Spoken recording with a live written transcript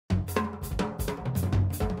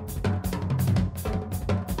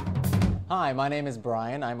Hi, my name is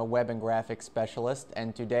Brian. I'm a web and graphics specialist,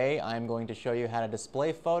 and today I'm going to show you how to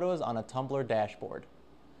display photos on a Tumblr dashboard.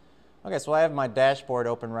 Okay, so I have my dashboard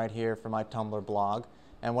open right here for my Tumblr blog,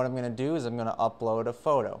 and what I'm going to do is I'm going to upload a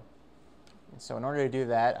photo. So in order to do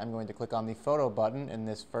that, I'm going to click on the photo button in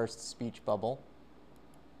this first speech bubble.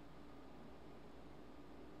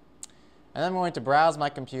 And I'm going to browse my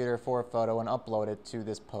computer for a photo and upload it to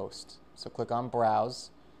this post. So click on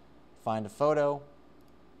Browse, find a photo,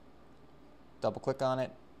 double click on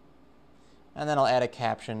it, and then I'll add a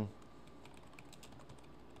caption,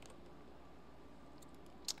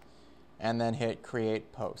 and then hit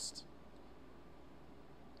Create Post.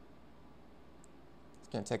 It's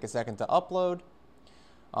going to take a second to upload.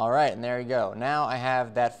 Alright, and there you go. Now I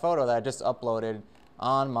have that photo that I just uploaded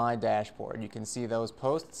on my dashboard. You can see those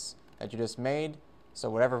posts that you just made.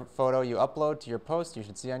 So whatever photo you upload to your post, you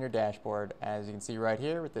should see on your dashboard, as you can see right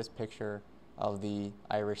here with this picture of the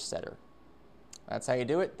Irish setter. That's how you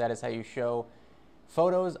do it. That is how you show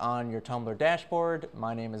photos on your Tumblr dashboard.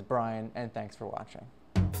 My name is Brian, and thanks for watching.